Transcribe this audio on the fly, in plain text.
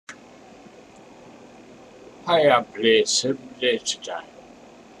I played simply today.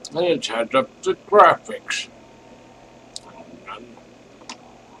 I turned up the graphics. And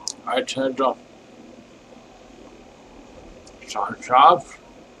I turned off Sunshine,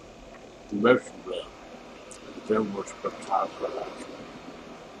 Motion Blur. There was spectacular.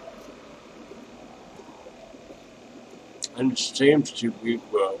 And it seems to be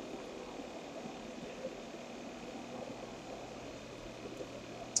well.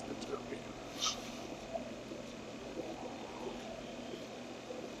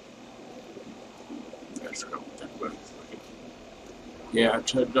 Let's go that way. Yeah, I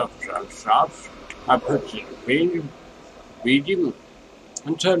turned off Sunshine. I put it in medium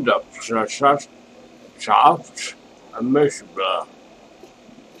and turned up Sunshine, soft, and Motion Blur.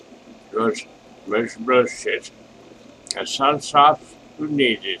 Good. Motion Blur shit. And Sunshine, who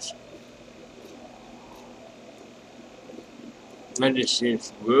needs it? And it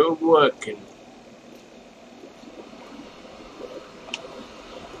seems we're working.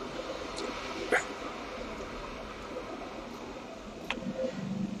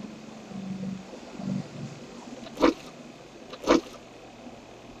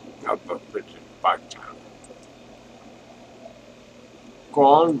 I'll put it back down. Go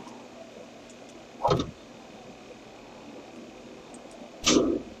on.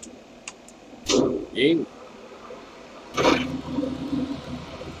 In.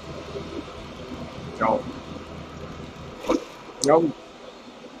 Go. No.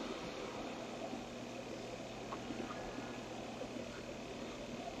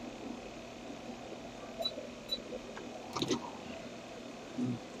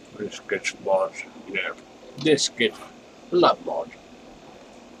 This gets mod. Yeah. This gets a lot mod.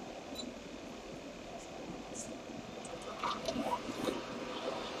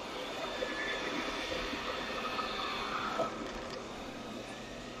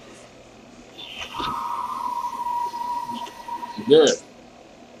 Yeah.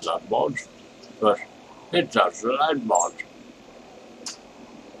 Lot mod. But it does a lot mod.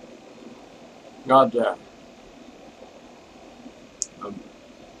 God damn.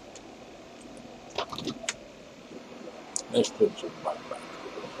 Let's put some back.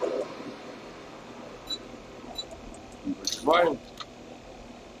 It's fine.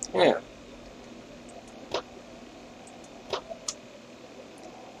 Yeah.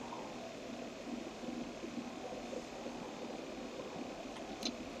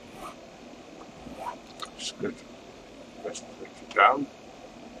 It's good. Let's put it down.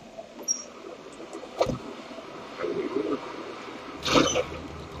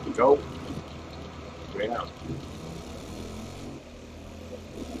 Go. Yeah.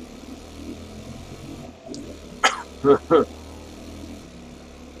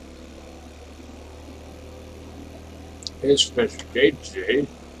 His special day today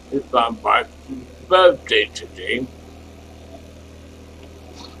is my wife's birthday today.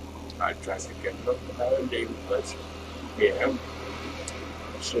 I tried to get up early, but yeah,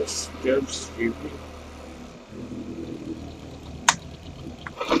 she's still sleeping.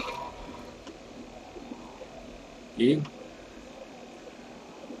 Yeah.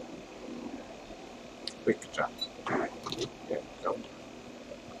 Pick it up. Yeah, go.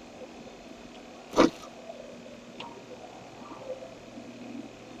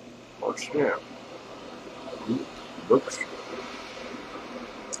 What's here? Books.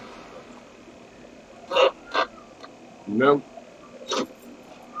 No.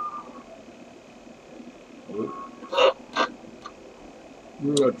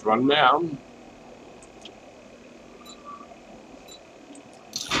 Let's run down.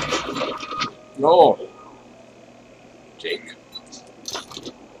 No. Take.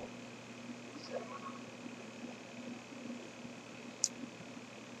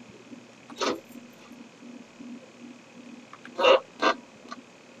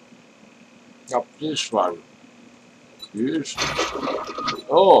 Up this one. Use.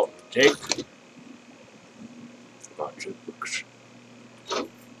 Oh, take. Lots of books.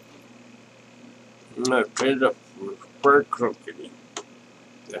 I played up for crookedy.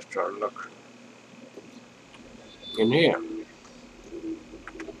 Let's try to look in here.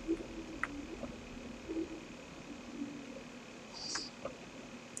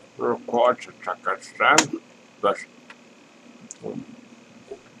 Record to Pakistan, but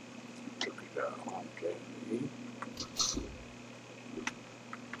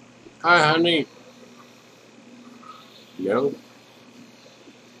hi, honey. No.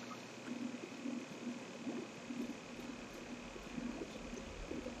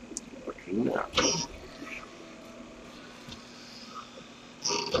 What's in there?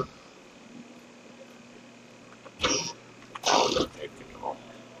 Take it off.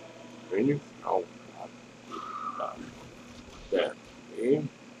 Really? Oh. see.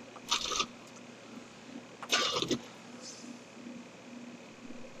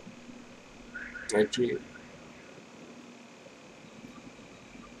 Let's see.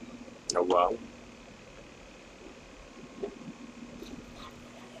 Oh well.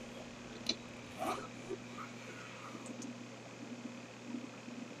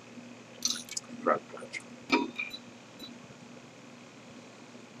 Right, right.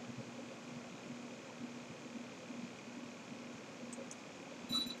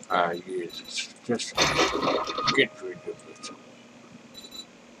 Yes, just get rid of it.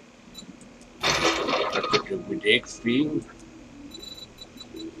 I could do with XP.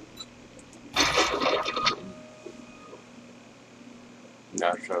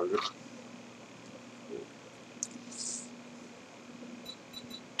 Now, so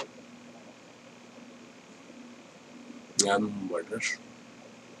what else?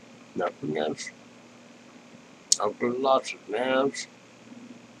 Nothing else. I've got lots of nails.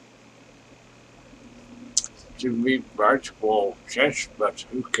 To be virtual chess, but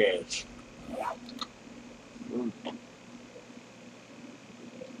who cares?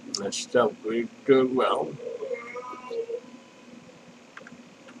 That's still we do well.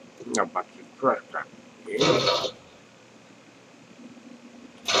 Now, but the first time, yeah.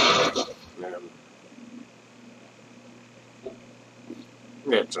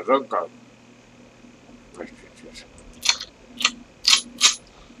 It's a go.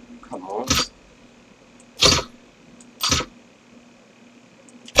 Come on.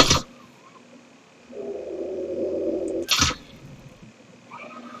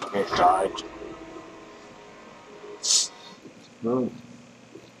 It died.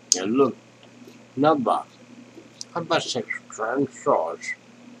 And look, number. How about 6 grand stars?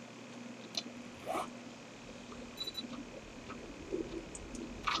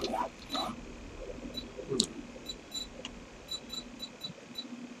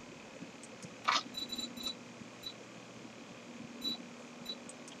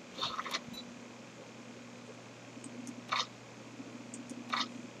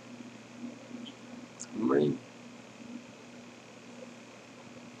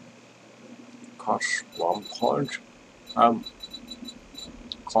 Cost 1 point.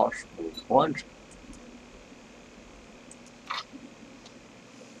 Cost 1 point.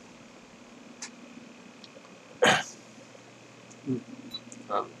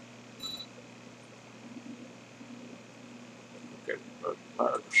 Get the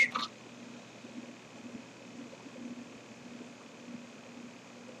perks.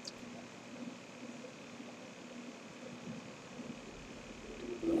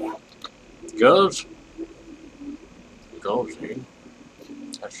 Girls, see.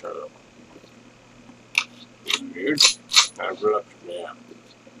 That's a weird. I've looked there.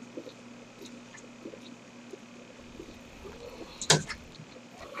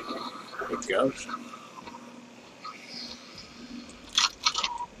 It goes.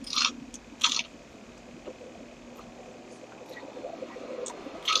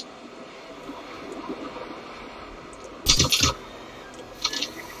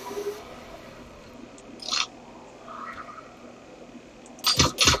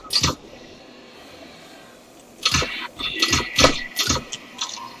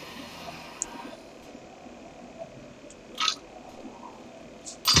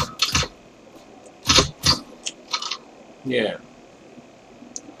 Yeah.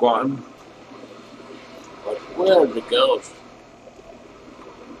 One. But where are the girls?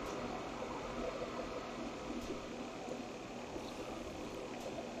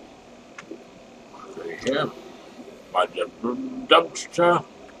 Here. By the dumpster.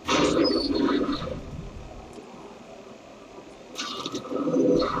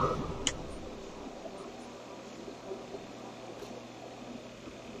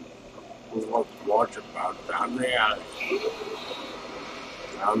 What about down there?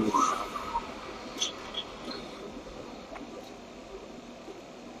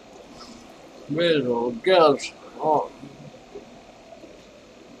 Where's all girls? Oh.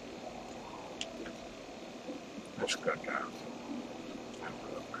 Let's go down. Have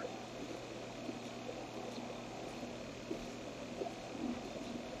a look.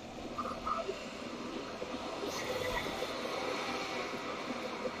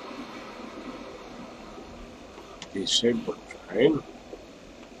 Disabled train.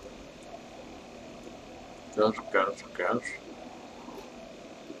 Girls.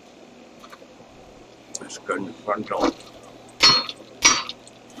 Let's go in the front door.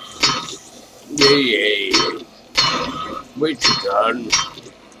 Yay. Which gun?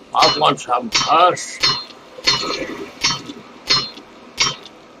 I want some purse.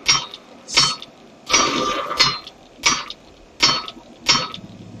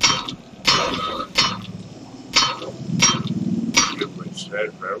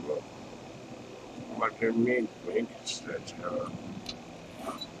 cerebral. But it makes it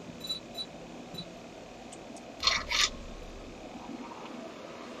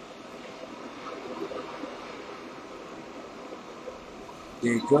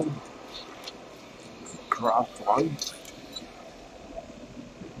you can craft one,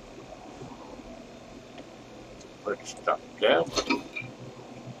 put stuff there,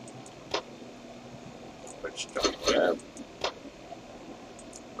 put stuff there,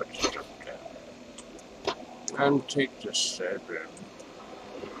 put stuff there, and take the cerebral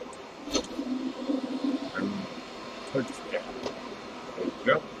and put it there. There you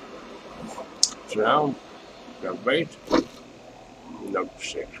go. So now the weight, number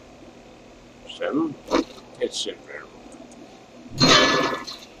 6, 7, it's cerebral.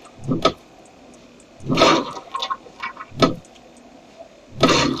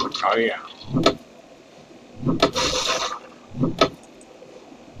 Oh yeah.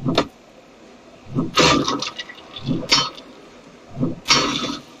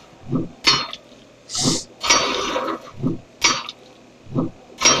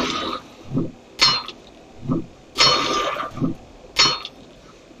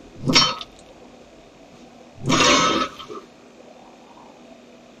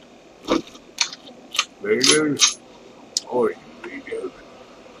 Videos, or videos,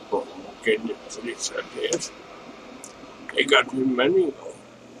 but we're getting it for this ideas. They got me money.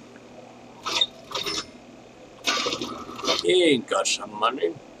 He ain't got some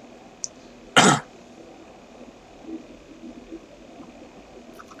money.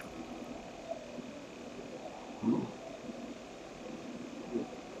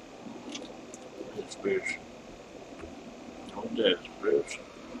 It's Bruce. Oh, there's Bruce.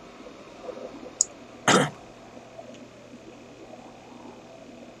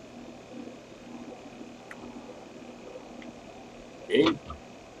 Hey,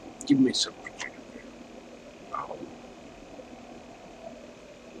 give me some protection. Oh.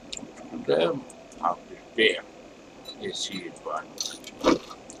 Them out there. You see it one.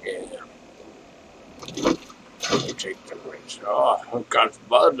 Yeah. You take the rings. Oh, I've got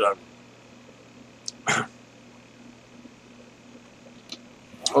blood on.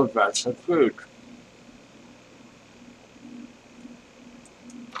 Oh, that's the food.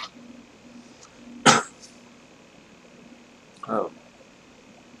 Oh.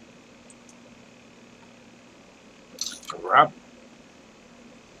 Wrap.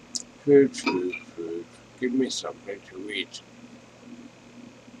 Food, food, food. Give me something to eat.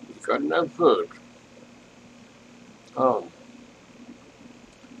 You got no food. Oh.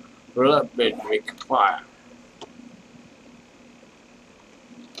 Well, let me make a fire.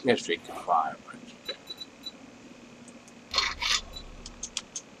 Let's make a fire.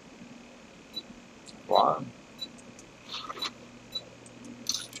 Why?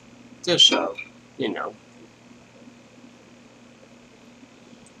 Just so, you know.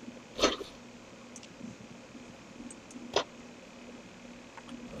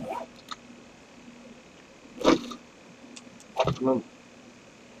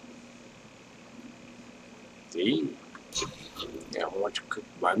 See? Yeah, I want to cook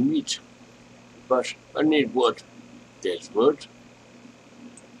my meat, but I need wood. There's wood.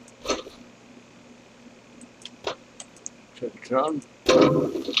 Turn it on.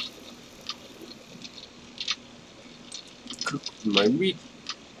 Cook my meat.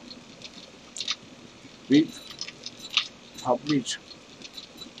 Beef. Top meat.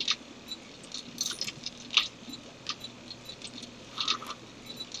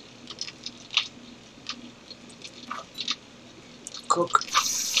 Cook.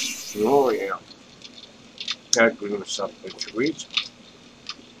 Oh yeah. That gives me something to eat.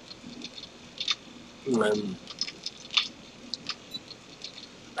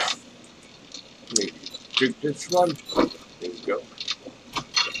 Maybe take this one. There you go.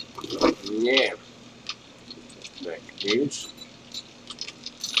 Yeah. Like this.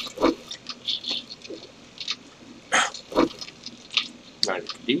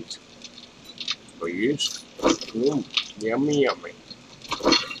 Like this. For use. Yummy, yummy.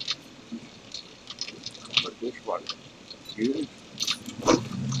 But this one. Use.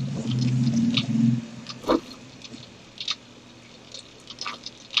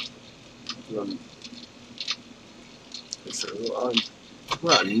 So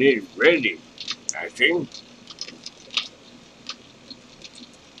well, nearly ready, I think.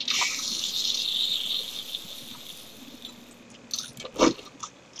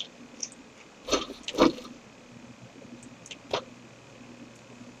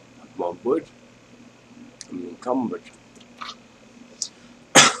 More wood. I'm encumbered.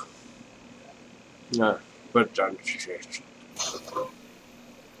 No, but don't chest.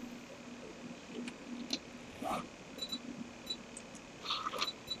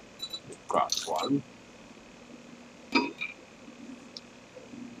 got one.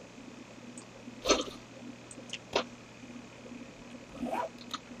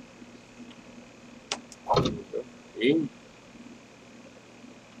 In.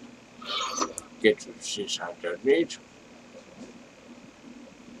 Get to this underneath.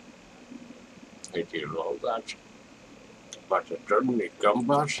 I did all that. But I don't need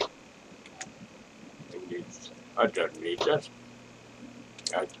compass. I don't need that.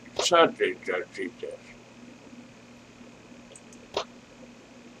 I certainly don't need that.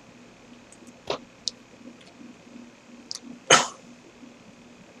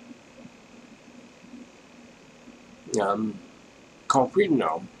 Coffee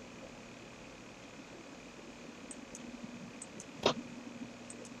now.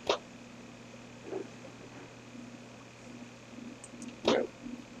 No.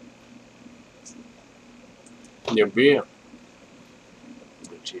 Your beer.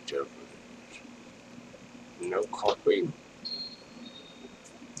 No coffee.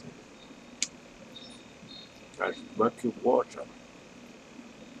 That's murky water.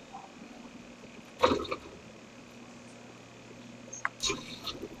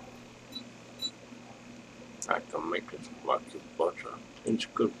 I can make it murky water. It's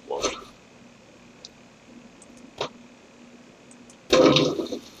good water.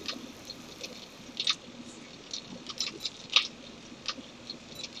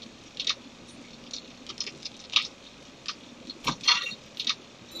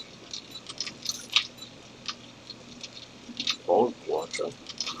 Cold water.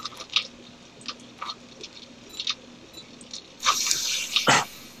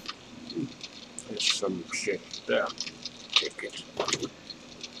 There's some shit there. Take it.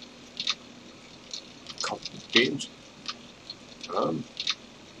 Coffee beans.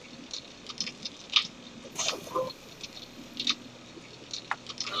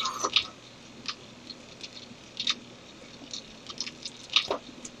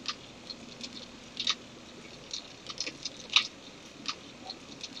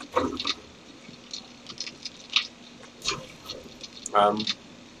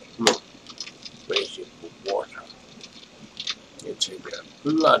 Basic water. It takes a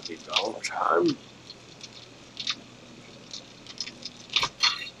bloody long time.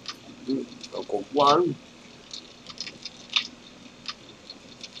 I've got one.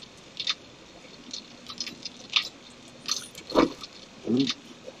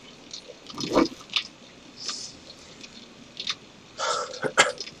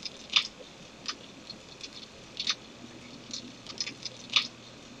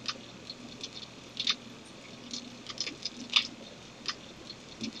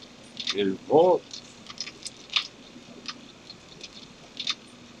 Involved.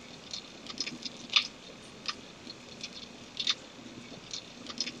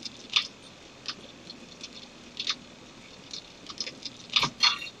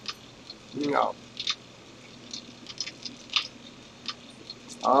 No.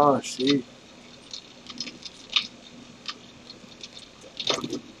 Ah, see.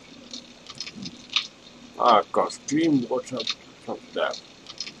 I've got clean water from there.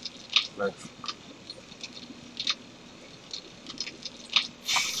 Let's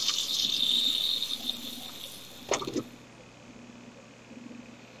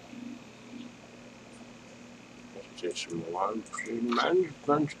do some one clean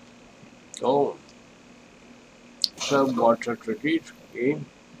management. Oh, some water to this in.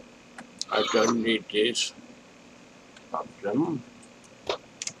 I don't need this problem.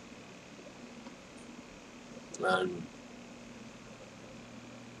 And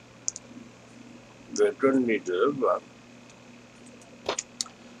they don't need the one.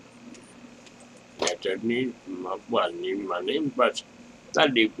 I don't need money, but I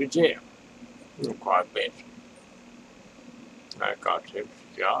leave it here. Quite a bit. I got him,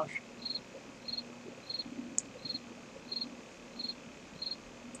 Josh.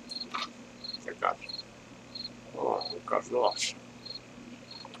 I got lost.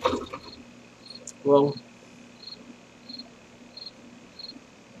 Well,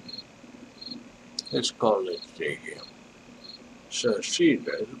 let's call it day here. So see you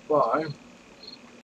later. Bye.